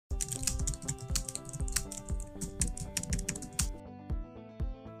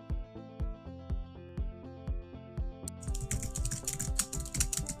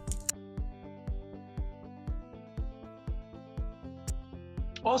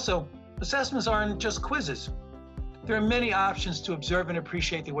Also, assessments aren't just quizzes. There are many options to observe and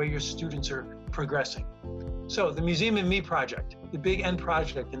appreciate the way your students are progressing. So the Museum and Me project, the big end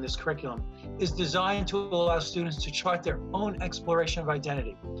project in this curriculum, is designed to allow students to chart their own exploration of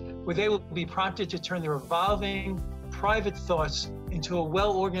identity, where they will be prompted to turn their evolving, private thoughts into a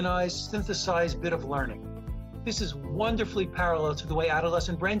well-organized, synthesized bit of learning. This is wonderfully parallel to the way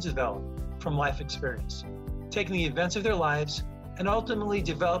adolescent brains develop from life experience, taking the events of their lives and ultimately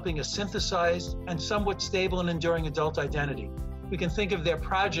developing a synthesized and somewhat stable and enduring adult identity. We can think of their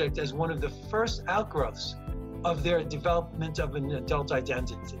project as one of the first outgrowths of their development of an adult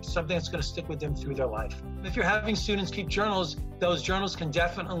identity, something that's going to stick with them through their life. If you're having students keep journals, those journals can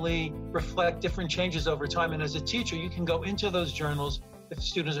definitely reflect different changes over time. And as a teacher, you can go into those journals if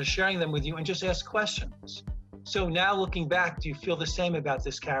students are sharing them with you and just ask questions. So now looking back, do you feel the same about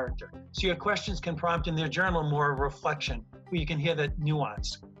this character? So your questions can prompt in their journal more reflection, where you can hear that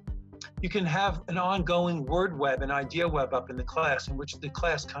nuance. You can have an ongoing word web, an idea web up in the class, in which the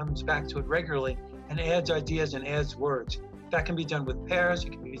class comes back to it regularly and adds ideas and adds words. That can be done with pairs,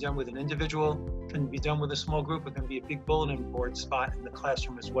 it can be done with an individual, it can be done with a small group, it can be a big bulletin board spot in the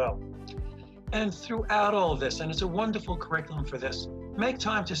classroom as well. And throughout all of this, and it's a wonderful curriculum for this, make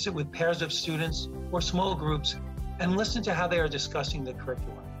time to sit with pairs of students or small groups and listen to how they are discussing the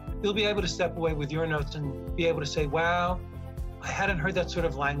curriculum. You'll be able to step away with your notes and be able to say, wow, I hadn't heard that sort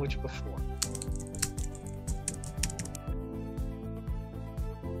of language before.